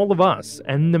between all of us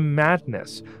and the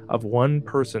madness of one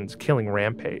person's killing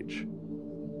rampage?"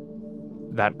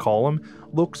 That column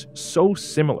looks so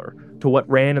similar to what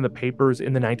ran in the papers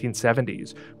in the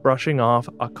 1970s, brushing off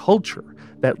a culture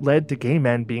that led to gay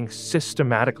men being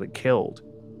systematically killed.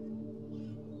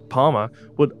 Palma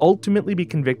would ultimately be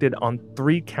convicted on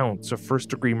 3 counts of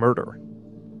first-degree murder.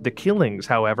 The killings,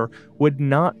 however, would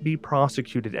not be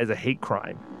prosecuted as a hate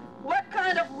crime. What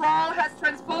kind of role has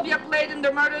transphobia played in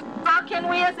the murders? How can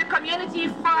we as a community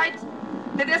fight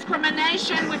the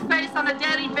discrimination we face on a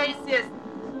daily basis?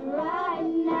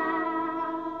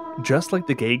 Just like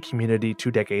the gay community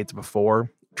 2 decades before,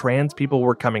 trans people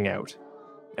were coming out,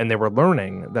 and they were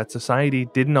learning that society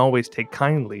didn't always take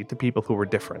kindly to people who were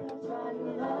different.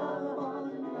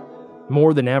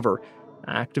 More than ever,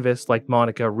 activists like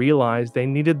Monica realized they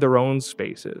needed their own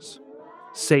spaces,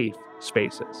 safe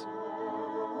spaces.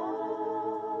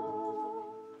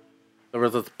 There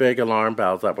was this big alarm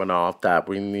bells that went off that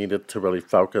we needed to really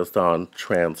focus on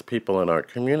trans people in our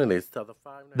communities. So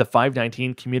the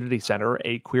 519 Community Center,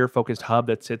 a queer-focused hub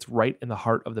that sits right in the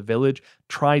heart of the village,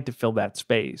 tried to fill that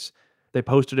space. They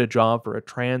posted a job for a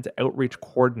trans outreach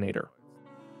coordinator.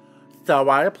 So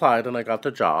I applied and I got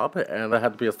the job, and I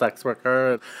had to be a sex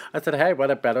worker. And I said, hey,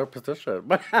 what a better position.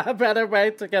 What a better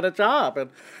way to get a job. And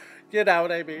you know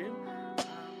what I mean?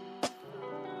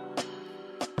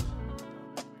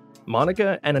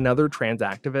 Monica and another trans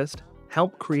activist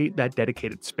helped create that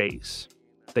dedicated space.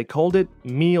 They called it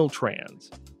Meal Trans.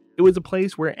 It was a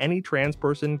place where any trans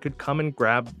person could come and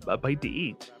grab a bite to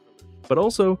eat, but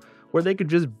also where they could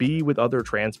just be with other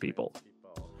trans people.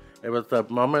 It was a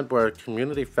moment where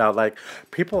community felt like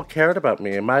people cared about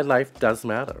me and my life does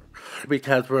matter.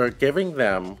 Because we're giving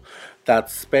them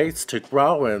that space to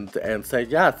grow and say,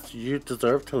 yes, you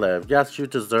deserve to live. Yes, you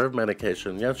deserve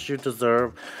medication. Yes, you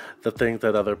deserve the things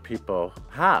that other people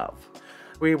have.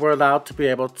 We were allowed to be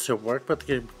able to work with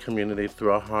the community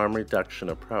through a harm reduction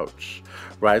approach,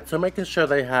 right? So making sure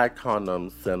they had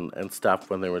condoms and stuff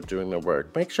when they were doing their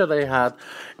work. Make sure they had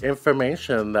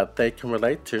information that they can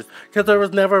relate to, because there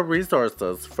was never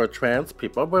resources for trans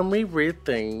people. When we read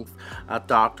things at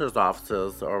doctor's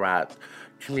offices or at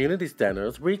community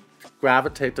centers, we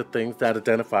gravitate to things that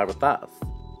identify with us.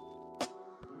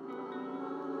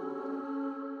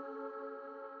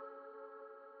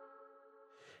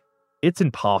 It's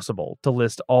impossible to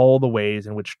list all the ways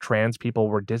in which trans people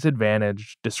were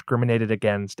disadvantaged, discriminated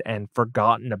against, and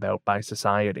forgotten about by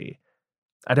society.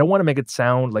 I don't want to make it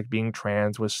sound like being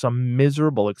trans was some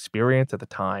miserable experience at the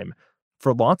time.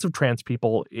 For lots of trans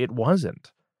people, it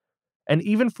wasn't. And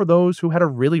even for those who had a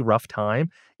really rough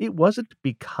time, it wasn't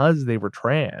because they were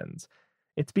trans.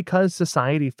 It's because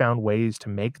society found ways to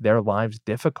make their lives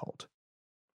difficult.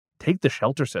 Take the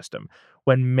shelter system.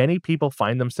 When many people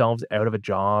find themselves out of a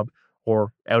job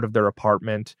or out of their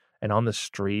apartment and on the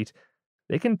street,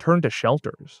 they can turn to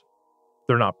shelters.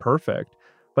 They're not perfect,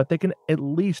 but they can at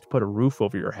least put a roof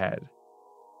over your head.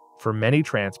 For many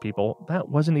trans people, that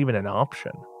wasn't even an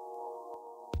option.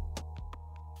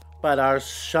 But our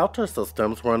shelter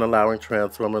systems weren't allowing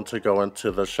trans women to go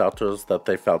into the shelters that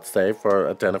they felt safe or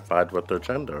identified with their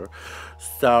gender.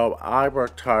 So I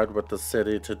worked hard with the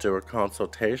city to do a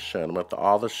consultation with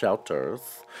all the shelters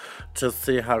to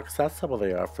see how accessible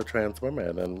they are for trans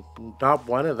women, and not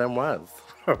one of them was,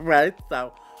 right?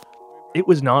 So it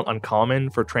was not uncommon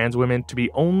for trans women to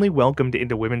be only welcomed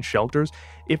into women's shelters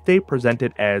if they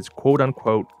presented as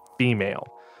quote-unquote female,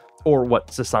 or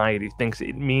what society thinks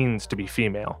it means to be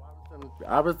female.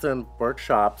 I was in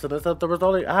workshops, and I said there was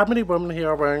only, how many women here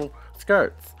are wearing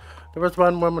skirts? There was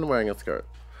one woman wearing a skirt.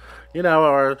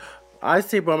 Or I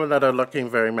see women that are looking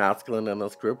very masculine in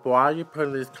this group. Why are you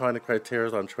putting these kind of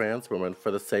criteria on trans women for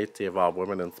the safety of all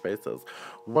women in spaces?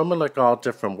 Women look all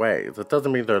different ways. It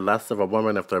doesn't mean they're less of a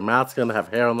woman if they're masculine, have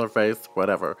hair on their face,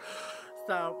 whatever.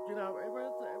 So, it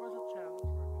was a challenge.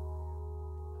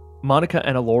 Monica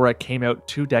and Alloura came out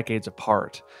 2 decades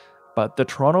apart, but the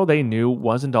Toronto they knew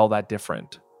wasn't all that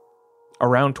different.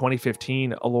 Around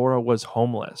 2015, Alloura was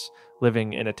homeless,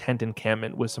 living in a tent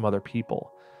encampment with some other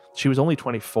people. She was only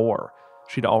 24.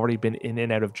 She'd already been in and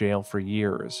out of jail for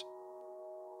years.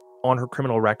 On her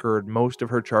criminal record, most of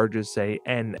her charges say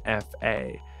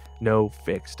NFA, no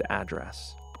fixed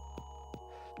address.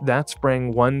 That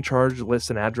spring, one charge lists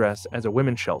an address as a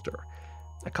women's shelter.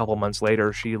 A couple months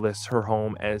later, she lists her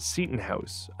home as Seton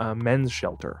House, a men's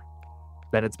shelter.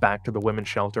 Then it's back to the women's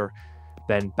shelter,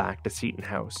 then back to Seton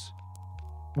House.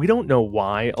 We don't know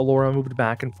why Alloura moved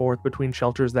back and forth between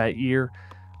shelters that year.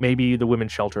 Maybe the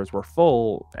women's shelters were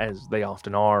full, as they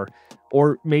often are,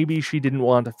 or maybe she didn't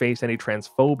want to face any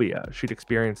transphobia she'd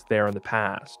experienced there in the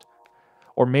past.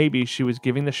 Or maybe she was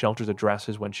giving the shelter's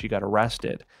addresses when she got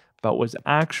arrested, but was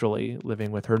actually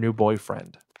living with her new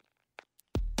boyfriend.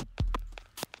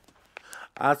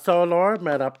 So Alloura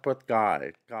met up with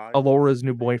Guy. Alloura's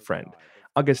new boyfriend,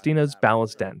 Augustina's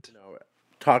Ballasdent.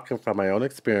 Talking from my own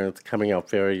experience coming out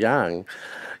very young,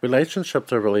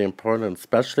 relationships are really important,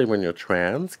 especially when you're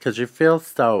trans, because you feel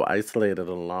so isolated and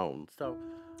alone.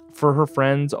 For her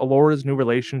friends, Alloura's new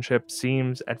relationship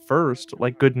seems, at first,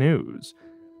 like good news.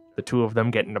 The two of them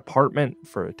get an apartment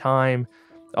for a time,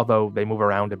 although they move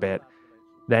around a bit.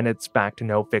 Then it's back to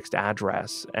no fixed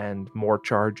address and more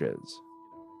charges.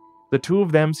 The two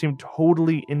of them seem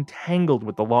totally entangled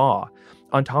with the law.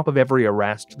 On top of every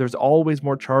arrest, there's always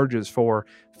more charges for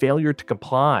failure to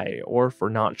comply or for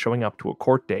not showing up to a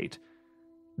court date.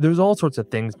 There's all sorts of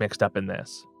things mixed up in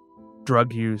this.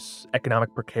 Drug use,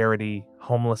 economic precarity,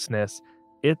 homelessness.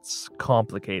 It's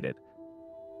complicated.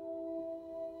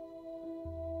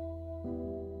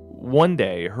 One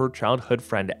day, her childhood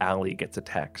friend Allie gets a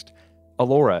text.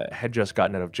 Alloura had just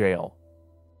gotten out of jail.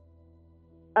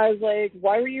 I was like,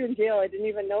 why were you in jail? I didn't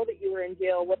even know that you were in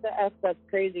jail. What the F? That's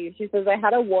crazy. She says, I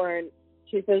had a warrant.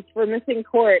 She says, for missing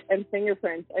court and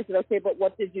fingerprints. I said, okay, but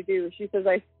what did you do? She says,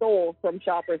 I stole from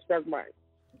Shoppers Drug Mart.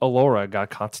 Alloura got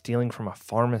caught stealing from a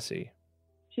pharmacy.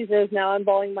 She says, now I'm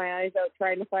bawling my eyes out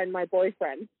trying to find my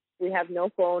boyfriend. We have no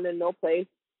phone and no place.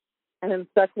 And I'm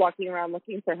stuck walking around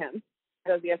looking for him.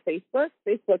 Does he have Facebook?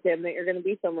 Facebook him that you're going to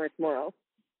be somewhere tomorrow.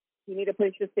 You need a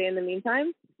place to stay in the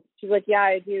meantime? She's like, yeah,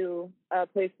 I do. A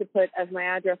place to put as my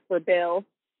address for bail.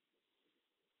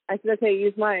 I said, okay,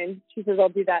 use mine. She says, I'll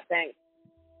do that, thanks.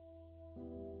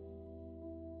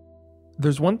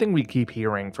 There's one thing we keep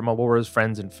hearing from Alloura's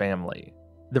friends and family.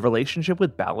 The relationship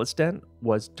with Ballasdent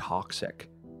was toxic.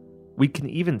 We can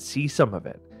even see some of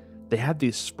it. They had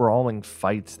these sprawling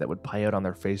fights that would play out on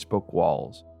their Facebook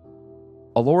walls.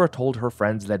 Alloura told her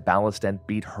friends that Ballasdent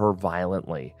beat her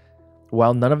violently.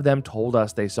 While none of them told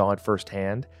us they saw it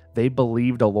firsthand, they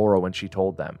believed Alloura when she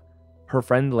told them. Her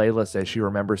friend Layla says she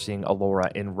remembers seeing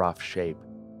Alloura in rough shape.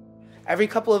 Every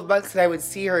couple of months that I would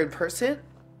see her in person,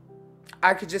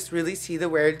 I could just really see the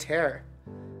wear and tear.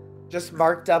 Just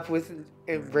marked up with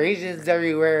abrasions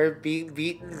everywhere, being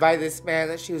beaten by this man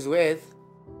that she was with.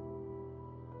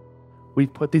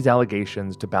 We've put these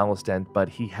allegations to Ballasdent, but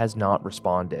he has not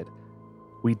responded.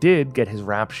 We did get his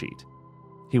rap sheet.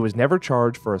 He was never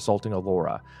charged for assaulting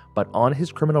Alloura, but on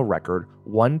his criminal record,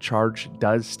 one charge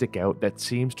does stick out that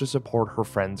seems to support her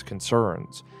friend's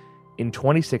concerns. In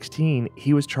 2016,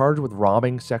 he was charged with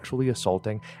robbing, sexually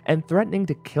assaulting, and threatening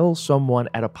to kill someone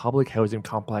at a public housing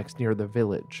complex near the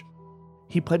village.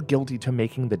 He pled guilty to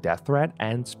making the death threat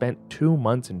and spent 2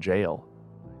 months in jail.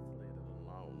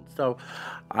 So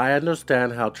I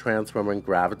understand how trans women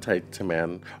gravitate to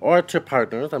men or to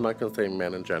partners. I'm not going to say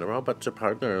men in general, but to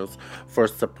partners for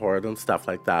support and stuff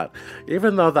like that.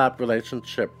 Even though that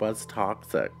relationship was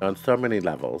toxic on so many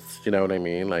levels, you know what I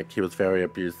mean? Like, he was very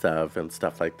abusive and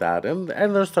stuff like that. And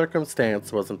their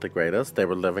circumstance wasn't the greatest. They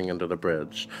were living under the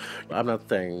bridge. I'm not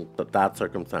saying that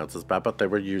circumstance is bad, but they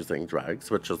were using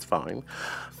drugs, which is fine.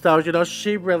 So, you know,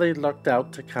 she really looked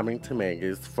out to coming to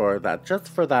Maggie's for that, just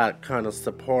for that kind of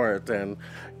support and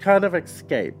kind of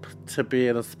escape, to be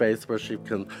in a space where she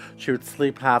would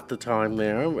sleep half the time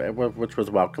there, which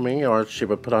was welcoming, or she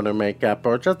would put on her makeup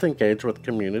or just engage with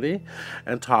community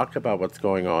and talk about what's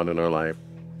going on in her life.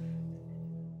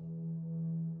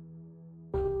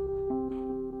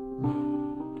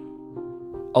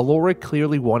 Alloura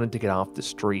clearly wanted to get off the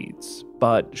streets,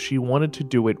 but she wanted to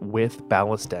do it with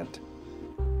Ballastent.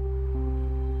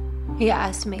 He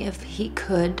asked me if he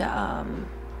could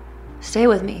stay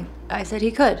with me. I said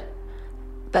he could.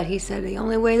 But he said the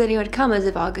only way that he would come is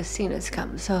if Augustina's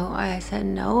come. So I said,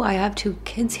 no, I have 2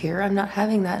 kids here. I'm not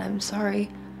having that. I'm sorry.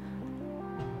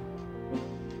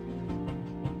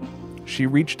 She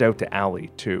reached out to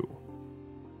Allie, too.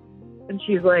 And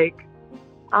she's like,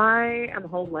 I am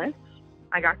homeless.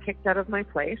 I got kicked out of my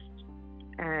place.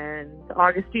 And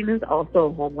Augustine is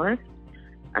also homeless.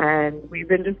 And we've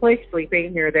been just like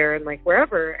sleeping here, there, and like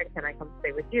wherever. And can I come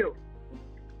stay with you?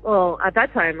 Well, at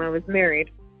that time I was married,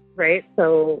 right?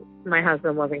 So my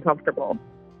husband wasn't comfortable.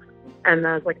 And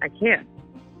I was like, I can't.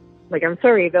 Like, I'm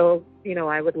sorry though, you know,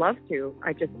 I would love to.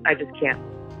 I just can't.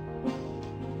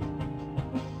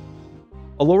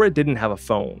 Alloura didn't have a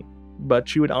phone, but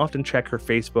she would often check her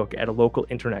Facebook at a local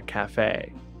internet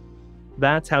cafe.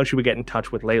 That's how she would get in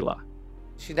touch with Layla.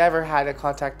 She never had a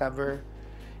contact number.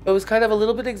 It was kind of a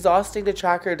little bit exhausting to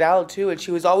track her down too, and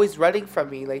she was always running from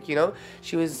me. Like, you know,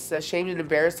 she was ashamed and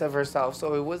embarrassed of herself,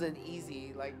 so it wasn't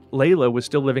easy. Like, Layla was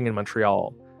still living in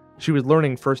Montreal. She was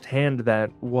learning firsthand that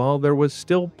while there was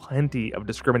still plenty of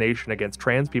discrimination against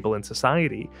trans people in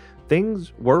society,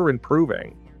 things were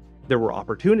improving. There were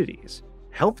opportunities.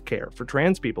 Healthcare for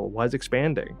trans people was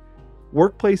expanding.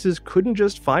 Workplaces couldn't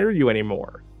just fire you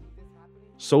anymore.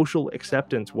 Social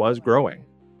acceptance was growing.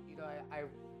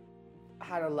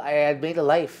 I had made a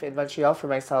life in Montreal for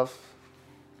myself,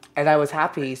 and I was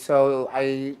happy, so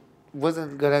I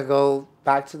wasn't gonna go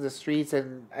back to the streets.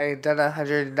 And I had done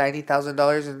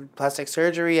 $190,000 in plastic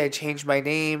surgery. I changed my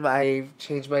name. I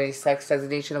changed my sex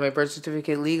designation on my birth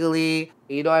certificate legally.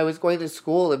 You know, I was going to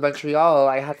school in Montreal.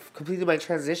 I had completed my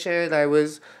transition. I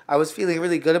was feeling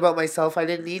really good about myself. I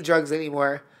didn't need drugs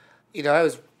anymore. You know, I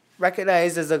was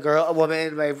recognized as a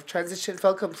woman. My transition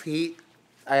felt complete.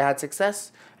 I had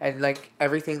success, and like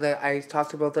everything that I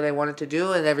talked about that I wanted to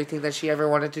do and everything that she ever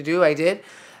wanted to do, I did.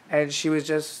 And she was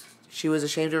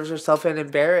ashamed of herself and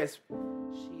embarrassed.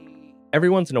 Every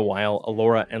once in a while,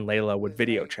 Alloura and Layla would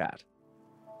video chat.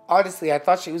 Honestly, I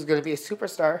thought she was going to be a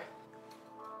superstar.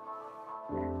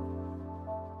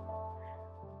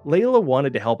 Layla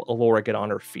wanted to help Alloura get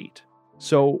on her feet.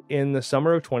 So in the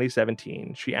summer of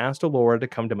 2017, she asked Alloura to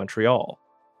come to Montreal.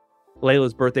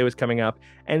 Layla's birthday was coming up,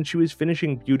 and she was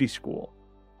finishing beauty school.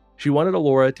 She wanted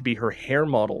Alloura to be her hair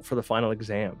model for the final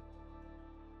exam.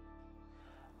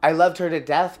 I loved her to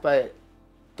death, but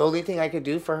the only thing I could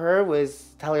do for her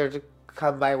was tell her to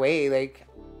come my way. Like,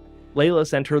 Layla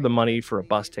sent her the money for a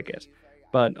bus ticket,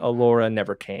 but Alloura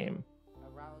never came.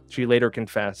 She later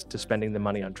confessed to spending the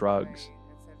money on drugs.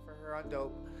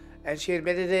 And she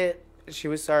admitted it. She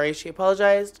was sorry. She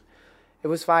apologized. It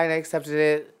was fine. I accepted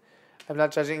it. I'm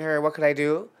not judging her. What could I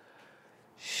do?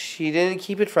 She didn't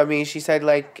keep it from me. She said,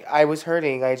 like, I was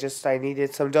hurting. I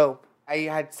needed some dope. I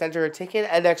had sent her a ticket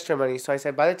and extra money. So I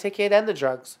said, buy the ticket and the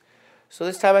drugs. So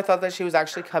this time I thought that she was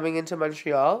actually coming into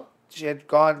Montreal. She had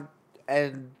gone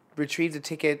and retrieved a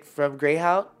ticket from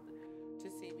Greyhound to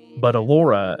see me. But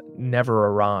Alloura never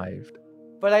arrived.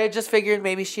 But I had just figured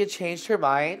maybe she had changed her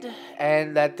mind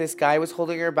and that this guy was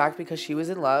holding her back because she was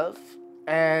in love.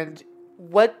 And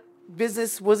what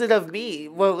business was it of me?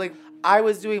 Well, like, I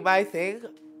was doing my thing.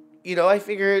 You know, I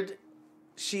figured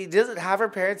she doesn't have her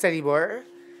parents anymore.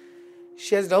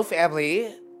 She has no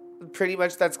family, pretty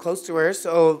much, that's close to her.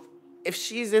 So if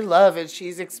she's in love and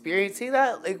she's experiencing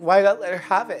that, like, why not let her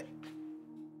have it?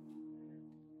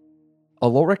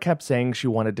 Alloura kept saying she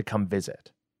wanted to come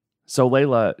visit. So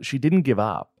Layla, she didn't give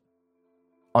up.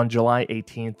 On July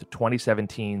 18th,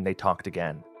 2017, they talked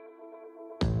again.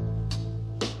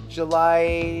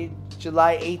 July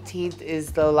 18th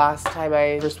is the last time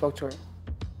I ever spoke to her.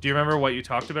 Do you remember what you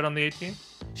talked about on the 18th?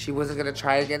 She wasn't going to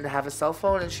try again to have a cell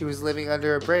phone, and she was living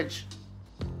under a bridge.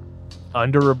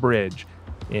 Under a bridge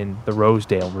in the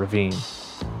Rosedale Ravine.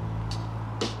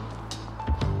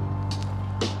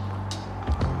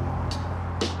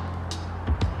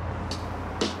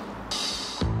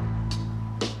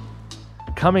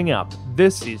 Coming up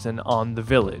this season on The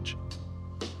Village.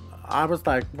 I was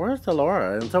like, where's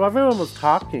Alloura? And so everyone was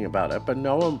talking about it, but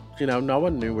no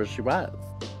one knew where she was.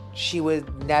 She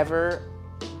would never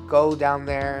go down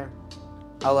there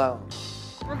alone.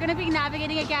 We're going to be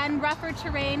navigating again, rougher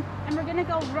terrain, and we're going to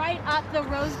go right up the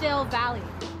Rosedale Valley.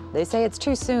 They say it's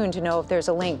too soon to know if there's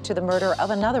a link to the murder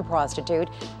of another prostitute,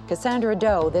 Cassandra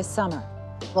Doe, this summer.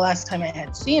 The last time I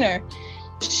had seen her,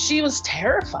 she was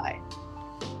terrified.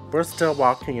 We're still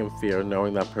walking in fear,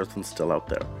 knowing that person's still out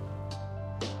there.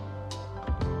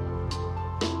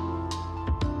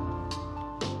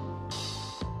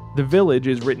 The Village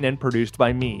is written and produced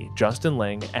by me, Justin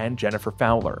Ling, and Jennifer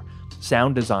Fowler.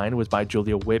 Sound design was by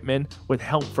Julia Whitman, with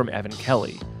help from Evan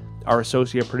Kelly. Our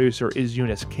associate producer is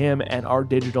Eunice Kim, and our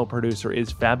digital producer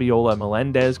is Fabiola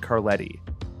Melendez-Carletti.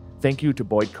 Thank you to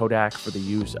Boyd Kodak for the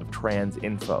use of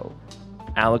TransInfo.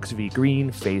 Alex V. Green,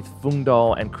 Faith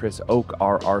Fungdal, and Chris Oak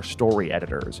are our story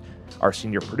editors. Our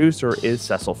senior producer is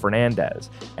Cecil Fernandez,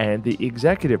 and the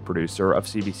executive producer of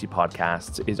CBC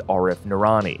Podcasts is Arif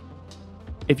Noorani.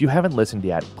 If you haven't listened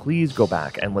yet, please go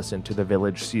back and listen to The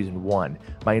Village Season 1,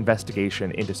 my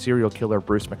investigation into serial killer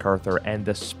Bruce McArthur and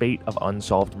the spate of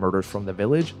unsolved murders from the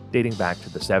village dating back to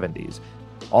the 70s.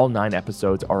 All 9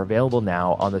 episodes are available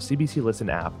now on the CBC Listen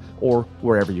app or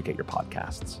wherever you get your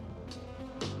podcasts.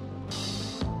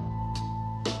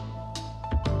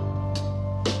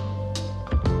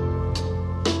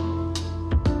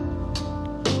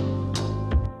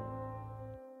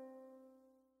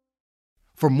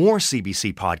 For more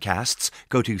CBC podcasts,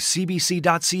 go to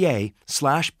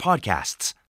cbc.ca/podcasts.